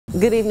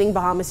Good evening,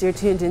 Bahamas. You're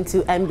tuned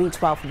into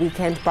MB12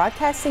 Weekend,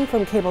 broadcasting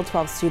from Cable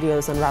 12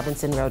 Studios on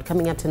Robinson Road.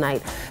 Coming up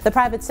tonight, the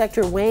private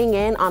sector weighing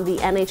in on the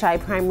NHI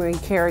primary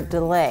care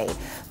delay.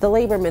 The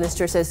labor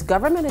minister says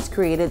government has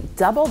created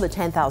double the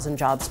 10,000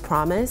 jobs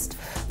promised.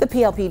 The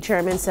PLP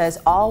chairman says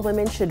all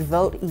women should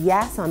vote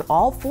yes on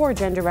all 4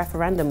 gender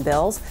referendum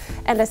bills.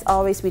 And as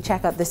always, we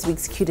check out this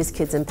week's cutest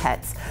kids and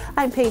pets.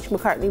 I'm Paige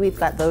McCartney. We've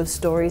got those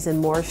stories and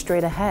more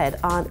straight ahead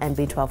on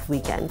MB12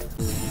 Weekend.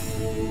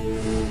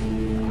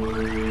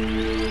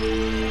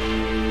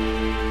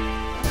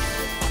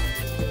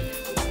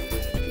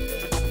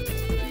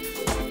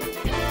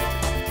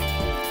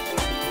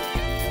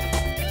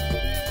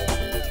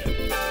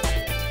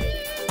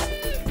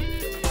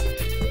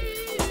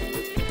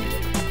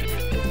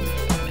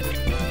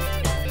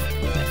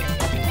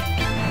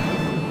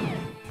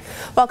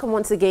 Welcome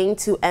once again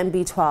to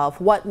MB12.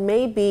 What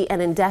may be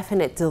an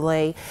indefinite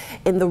delay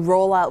in the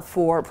rollout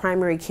for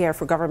primary care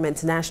for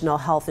government's National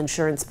Health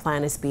Insurance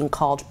Plan is being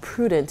called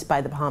prudent by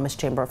the Bahamas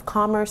Chamber of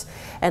Commerce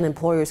and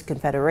Employers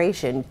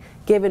Confederation,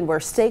 given where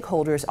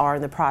stakeholders are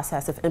in the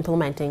process of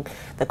implementing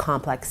the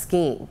complex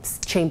schemes.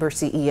 Chamber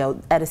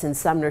CEO Edison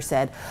Sumner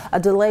said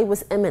a delay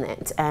was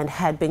imminent and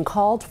had been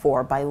called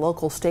for by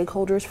local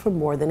stakeholders for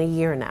more than a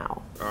year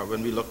now.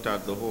 When we looked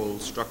at the whole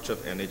structure of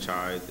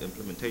NHI, the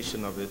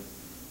implementation of it,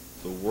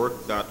 the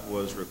work that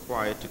was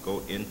required to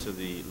go into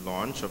the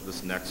launch of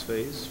this next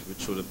phase,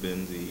 which would have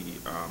been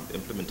the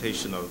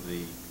implementation of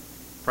the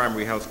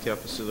primary health care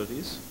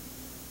facilities,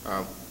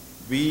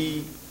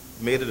 we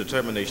made a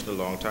determination a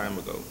long time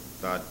ago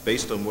that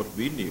based on what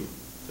we knew,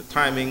 the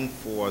timing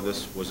for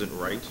this wasn't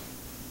right,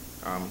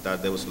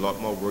 that there was a lot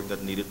more work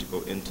that needed to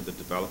go into the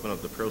development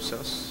of the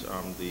process.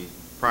 The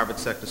private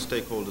sector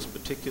stakeholders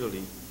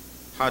particularly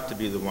had to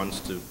be the ones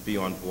to be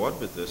on board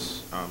with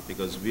this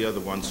because we are the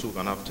ones who are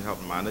going to have to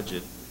help manage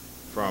it,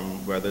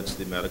 from whether it's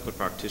the medical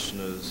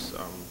practitioners,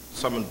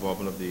 some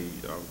involvement of the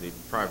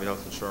private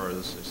health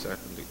insurers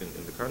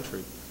in the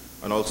country,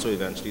 and also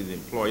eventually the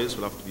employers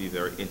will have to be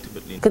very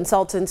intimately.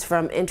 Consultants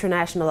from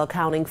international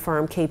accounting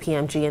firm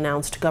KPMG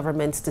announced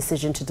government's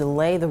decision to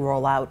delay the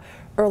rollout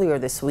earlier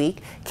this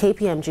week.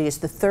 KPMG is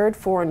the 3rd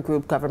foreign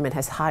group government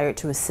has hired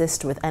to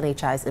assist with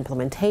NHI's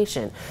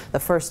implementation, the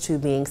first 2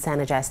 being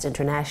Sanagest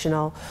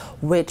International,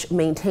 which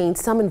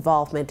maintains some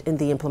involvement in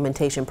the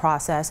implementation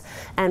process,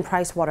 and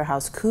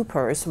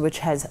PricewaterhouseCoopers, which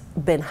has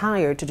been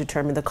hired to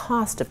determine the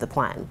cost of the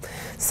plan.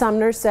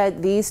 Sumner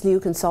said these new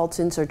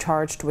consultants are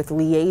charged with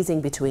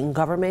liaising between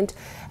government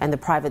and the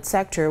private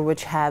sector,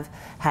 which have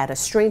had a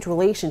strained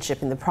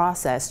relationship in the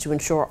process, to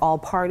ensure all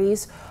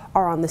parties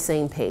are on the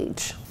same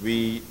page.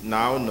 We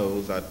now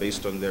know that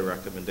based on their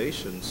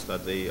recommendations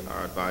that they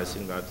are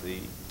advising that the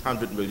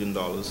 $100 million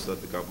that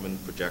the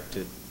government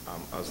projected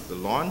as the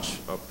launch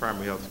of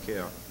primary health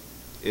care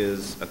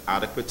is an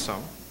adequate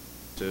sum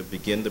to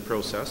begin the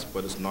process,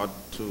 but it's not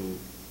to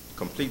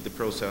complete the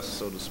process,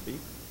 so to speak.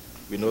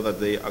 We know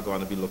that they are going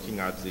to be looking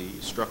at the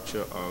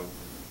structure of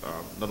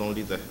not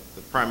only the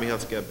primary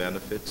health care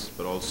benefits,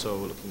 but also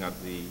looking at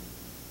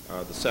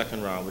the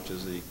second round, which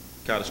is the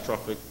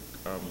catastrophic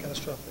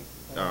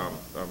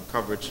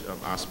coverage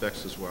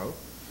aspects as well.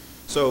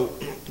 So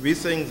we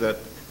think that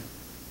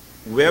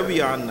where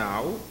we are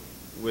now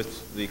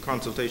with the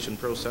consultation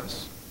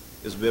process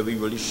is where we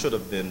really should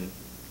have been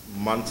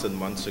months and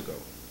months ago,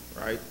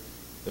 right?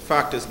 The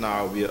fact is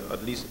now we are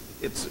at least,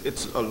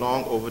 it's a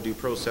long overdue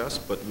process,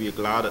 but we are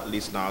glad at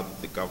least now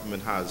that the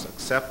government has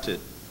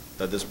accepted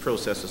that this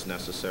process is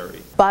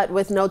necessary. But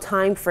with no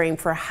time frame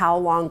for how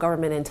long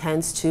government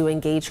intends to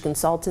engage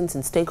consultants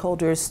and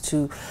stakeholders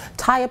to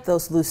tie up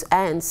those loose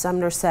ends,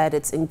 Sumner said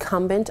it's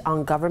incumbent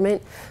on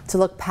government to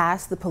look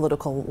past the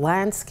political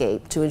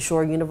landscape to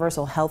ensure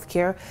universal health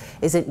care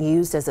isn't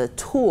used as a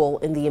tool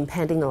in the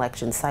impending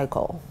election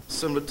cycle.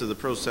 Similar to the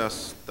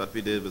process that we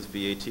did with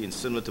VAT and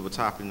similar to what's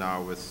happening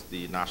now with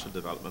the National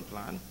Development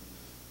Plan,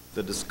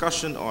 the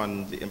discussion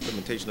on the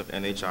implementation of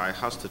NHI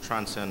has to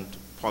transcend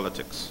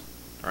politics.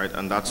 Right,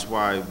 and that's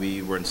why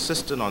we were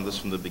insistent on this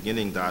from the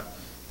beginning, that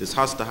this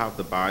has to have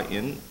the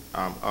buy-in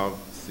of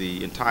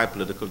the entire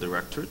political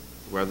directorate,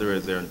 whether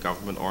they're in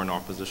government or in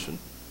opposition,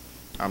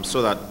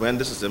 so that when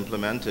this is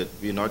implemented,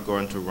 we're not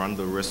going to run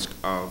the risk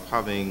of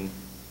having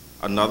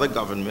another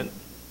government,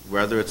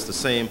 whether it's the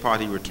same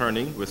party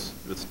returning with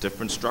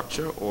different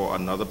structure or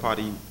another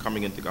party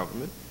coming into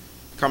government,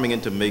 coming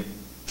in to make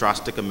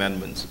drastic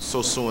amendments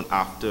so soon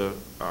after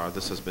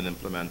this has been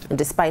implemented. And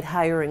despite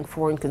hiring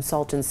foreign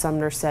consultants,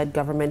 Sumner said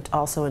government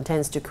also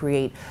intends to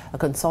create a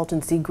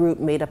consultancy group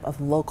made up of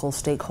local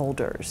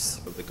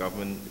stakeholders. The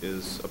government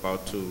is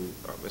about to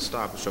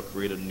establish or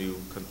create a new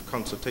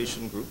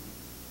consultation group,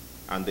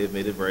 and they've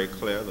made it very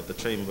clear that the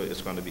Chamber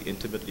is going to be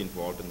intimately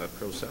involved in that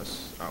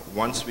process.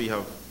 Once we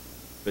have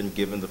been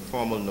given the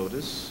formal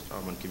notice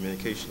and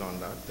communication on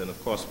that, then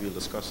of course we'll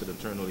discuss it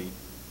internally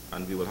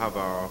and we will have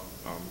our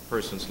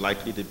persons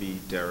likely to be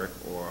Derek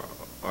or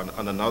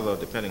on another,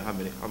 depending how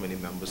many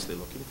members they're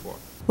looking for.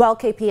 Well,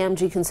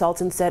 KPMG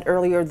consultants said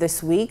earlier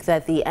this week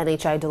that the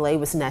NHI delay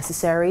was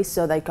necessary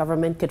so that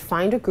government could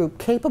find a group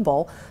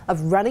capable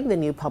of running the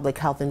new public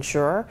health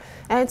insurer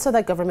and so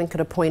that government could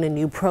appoint a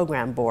new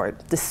program board.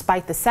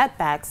 Despite the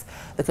setbacks,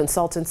 the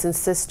consultants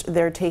insist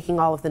they're taking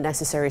all of the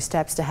necessary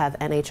steps to have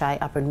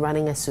NHI up and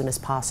running as soon as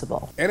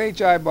possible.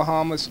 NHI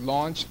Bahamas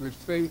launched with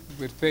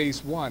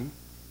phase 1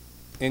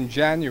 in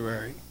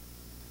January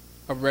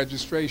of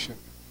registration.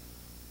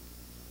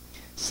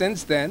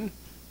 Since then,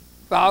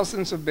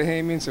 thousands of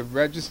Bahamians have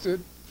registered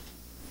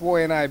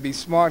for NIB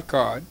Smart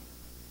Card,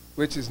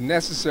 which is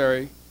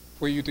necessary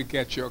for you to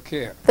get your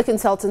care. The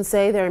consultants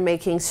say they're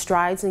making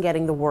strides in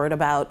getting the word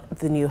about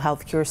the new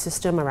healthcare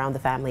system around the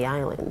Family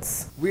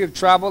Islands. We have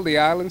traveled the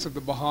islands of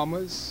the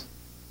Bahamas,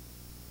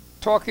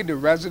 talking to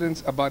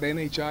residents about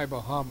NHI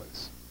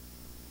Bahamas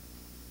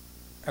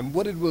and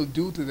what it will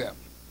do to them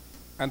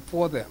and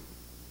for them.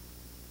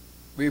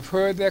 We've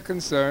heard their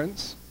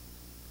concerns,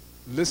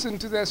 listened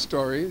to their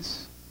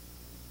stories,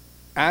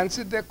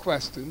 answered their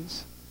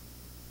questions,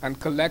 and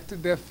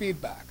collected their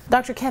feedback.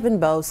 Dr. Kevin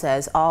Bowe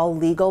says all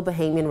legal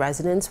Bahamian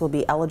residents will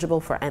be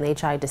eligible for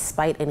NHI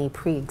despite any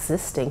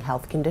pre-existing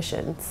health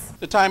conditions.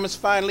 The time has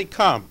finally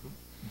come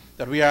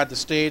that we are at the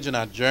stage in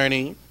our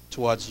journey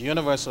towards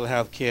universal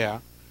health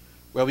care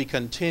where we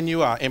continue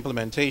our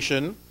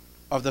implementation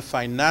of the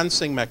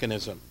financing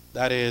mechanism,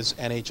 that is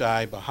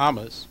NHI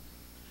Bahamas,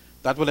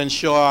 that will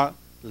ensure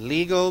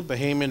legal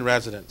Bahamian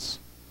residents,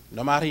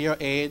 no matter your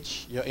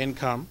age, your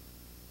income,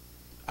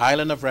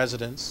 island of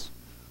residence,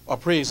 or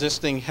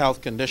pre-existing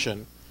health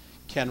condition,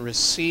 can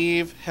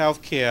receive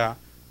health care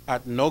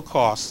at no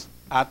cost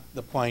at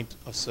the point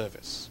of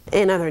service.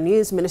 In other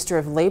news, Minister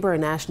of Labor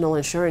and National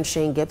Insurance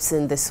Shane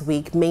Gibson this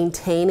week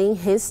maintaining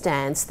his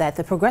stance that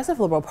the Progressive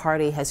Liberal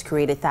Party has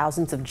created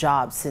thousands of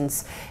jobs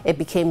since it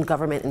became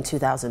government in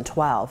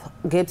 2012.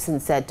 Gibson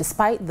said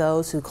despite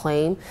those who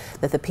claim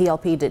that the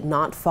PLP did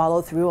not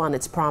follow through on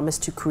its promise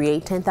to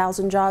create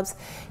 10,000 jobs,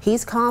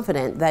 he's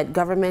confident that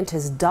government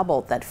has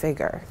doubled that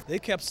figure. They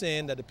kept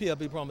saying that the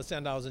PLP promised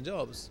 10,000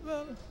 jobs.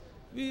 Well,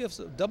 we have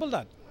doubled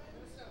that.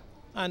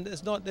 And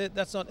it's not,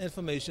 that's not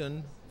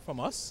information from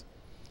us.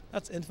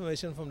 That's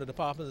information from the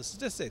Department of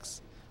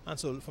Statistics. And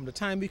so from the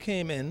time we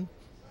came in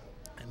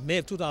May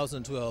of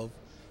 2012,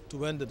 to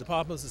when the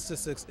Department of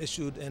Statistics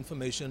issued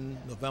information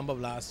November of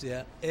last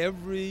year,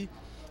 every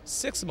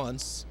 6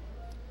 months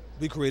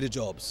we created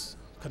jobs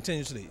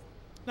continuously.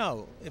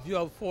 Now, if you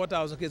have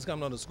 4,000 kids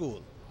coming out of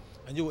school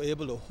and you were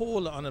able to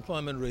hold the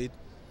unemployment rate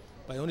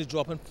by only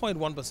dropping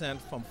 0.1%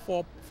 from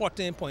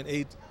 14.8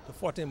 to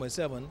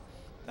 14.7,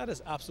 that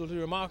is absolutely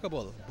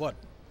remarkable, but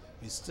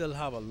we still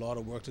have a lot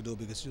of work to do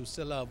because you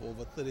still have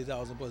over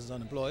 30,000 persons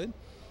unemployed.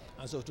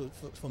 And so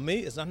for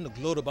me, it's nothing to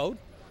gloat about,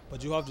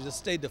 but you have to just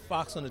state the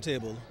facts on the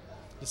table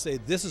to say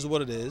this is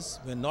what it is,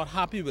 we're not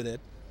happy with it,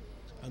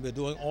 and we're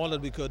doing all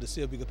that we could to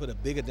see if we could put a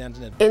bigger dent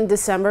in it. In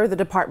December, the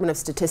Department of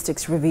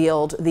Statistics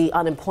revealed the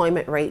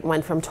unemployment rate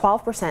went from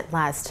 12%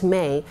 last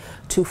May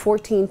to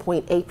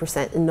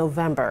 14.8% in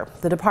November.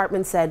 The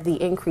department said the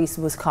increase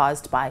was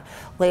caused by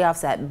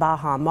layoffs at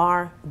Baha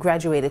Mar,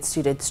 graduated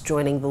students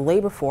joining the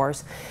labor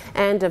force,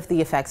 and of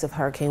the effects of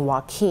Hurricane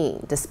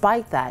Joaquin.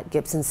 Despite that,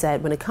 Gibson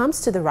said when it comes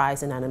to the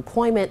rise in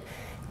unemployment,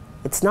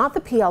 it's not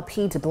the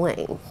PLP to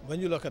blame. When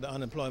you look at the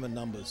unemployment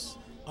numbers,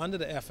 under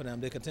the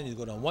F&M, they continue to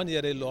go down. 1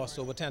 year, they lost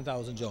over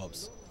 10,000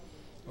 jobs,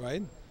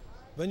 right?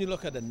 When you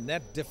look at the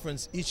net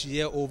difference each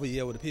year over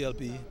year with the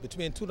PLP,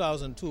 between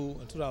 2002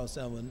 and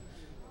 2007,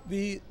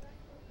 we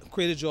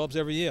created jobs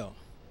every year.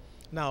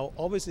 Now,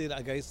 obviously,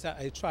 like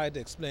I tried to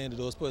explain to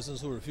those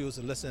persons who refused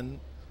to listen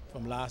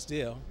from last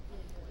year,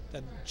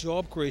 that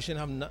job creation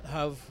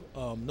have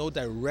no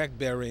direct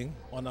bearing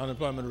on the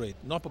unemployment rate,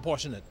 not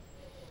proportionate.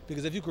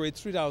 Because if you create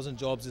 3,000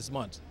 jobs this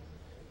month,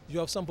 you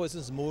have some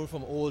persons moving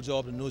from old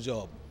job to new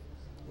job,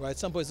 right?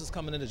 Some persons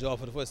coming in the job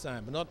for the first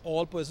time, but not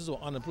all persons who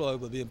are unemployed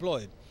will be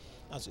employed.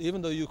 And so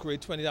even though you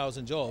create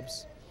 20,000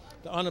 jobs,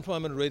 the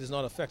unemployment rate is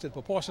not affected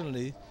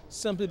proportionally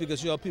simply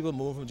because you have people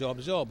moving from job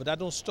to job. But that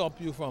don't stop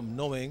you from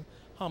knowing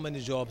how many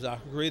jobs are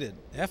created.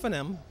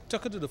 F&M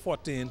took it to the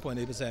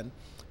 14.8%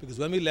 because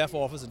when we left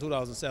office in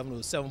 2007, it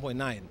was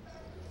 7.9.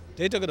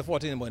 They took it to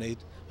 14.8,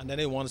 and then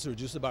they want us to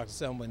reduce it back to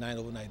 7.9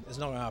 overnight. It's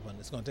not going to happen.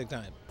 It's going to take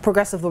time.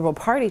 Progressive Liberal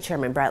Party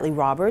Chairman Bradley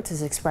Roberts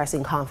is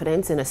expressing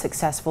confidence in a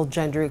successful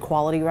gender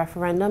equality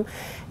referendum,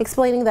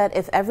 explaining that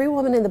if every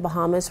woman in the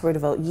Bahamas were to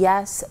vote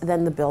yes,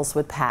 then the bills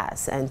would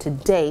pass. And to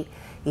date,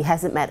 he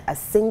hasn't met a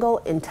single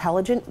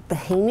intelligent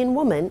Bahamian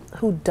woman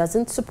who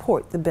doesn't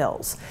support the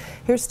bills.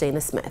 Here's Dana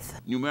Smith.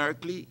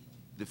 Numerically,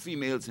 the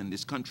females in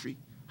this country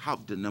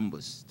have the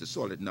numbers, the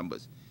solid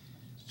numbers.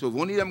 So if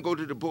only them go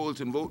to the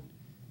polls and vote,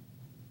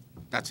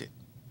 that's it.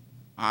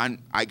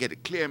 And I get a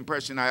clear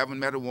impression, I haven't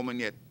met a woman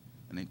yet,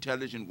 an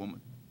intelligent woman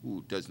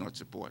who does not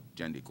support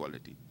gender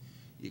equality.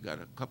 You got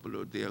a couple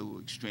out there who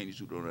are extremists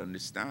who don't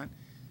understand.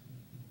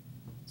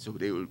 So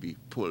they will be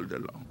pulled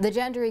along. The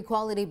gender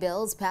equality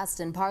bills passed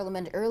in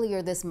Parliament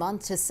earlier this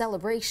month to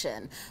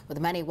celebration, with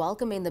many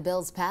welcoming the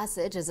bill's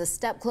passage as a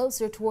step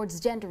closer towards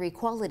gender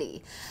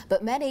equality.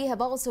 But many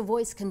have also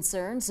voiced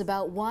concerns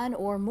about one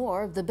or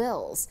more of the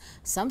bills.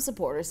 Some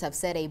supporters have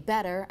said a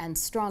better and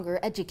stronger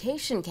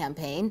education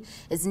campaign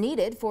is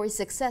needed for a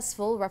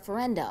successful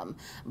referendum.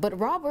 But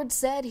Roberts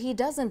said he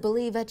doesn't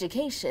believe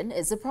education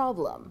is a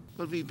problem.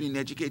 But we've been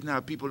educating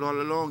our people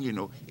all along, you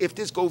know. If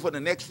this goes for the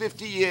next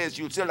 50 years,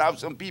 you'll still have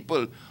some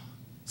people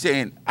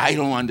saying, I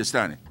don't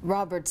understand it.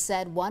 Roberts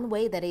said one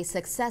way that a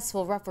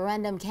successful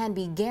referendum can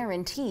be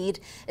guaranteed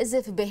is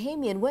if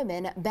Bahamian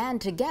women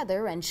band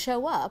together and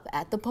show up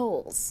at the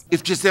polls.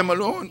 If just them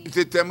alone,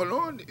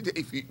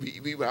 if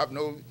we will have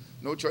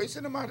no choice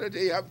in the matter.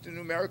 They have the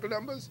numerical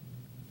numbers.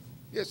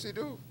 Yes, they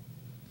do.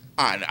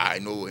 And I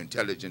know an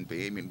intelligent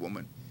Bahamian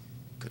woman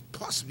could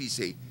possibly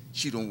say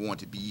she don't want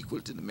to be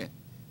equal to the men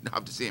and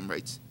have the same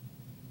rights.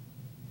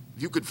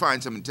 If you could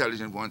find some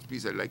intelligent ones,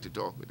 please, I'd like to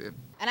talk with them.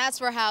 And as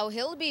for how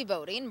he'll be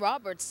voting,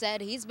 Roberts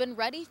said he's been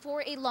ready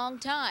for a long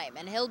time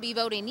and he'll be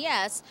voting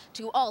yes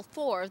to all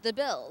 4 of the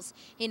bills.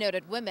 He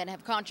noted women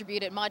have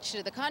contributed much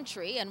to the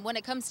country, and when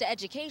it comes to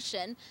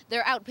education,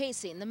 they're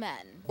outpacing the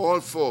men. All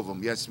 4 of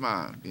them, yes,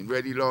 ma'am. Been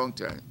ready long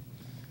time.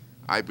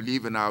 I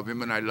believe in our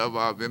women, I love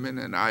our women,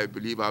 and I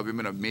believe our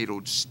women have made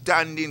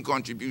outstanding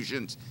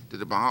contributions to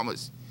the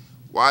Bahamas.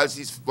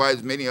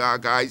 Whilst many of our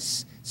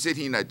guys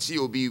sitting at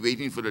COB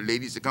waiting for the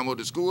ladies to come out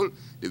of school,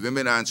 the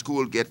women are in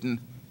school getting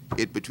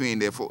it between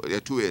their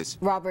 2 ears.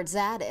 Roberts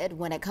added,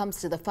 when it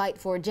comes to the fight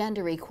for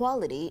gender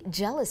equality,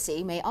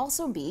 jealousy may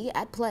also be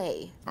at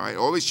play. I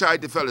always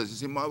chide the fellas and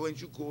say, Ma, why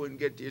don't you go and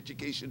get the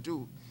education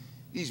too?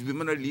 These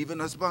women are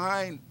leaving us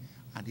behind,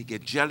 and they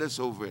get jealous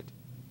over it.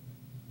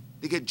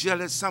 They get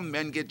jealous. Some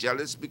men get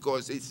jealous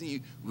because they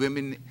see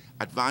women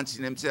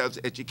advancing themselves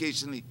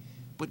educationally.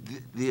 But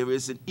there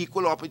is an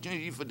equal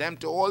opportunity for them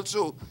to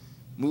also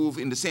move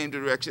in the same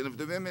direction of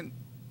the women.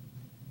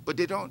 But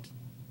they don't.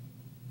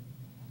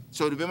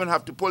 So the women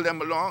have to pull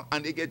them along,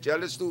 and they get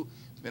jealous too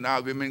when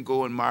our women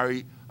go and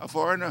marry a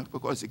foreigner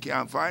because they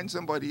can't find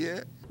somebody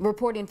here.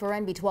 Reporting for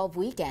NB12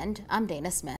 Weekend, I'm Dana Smith.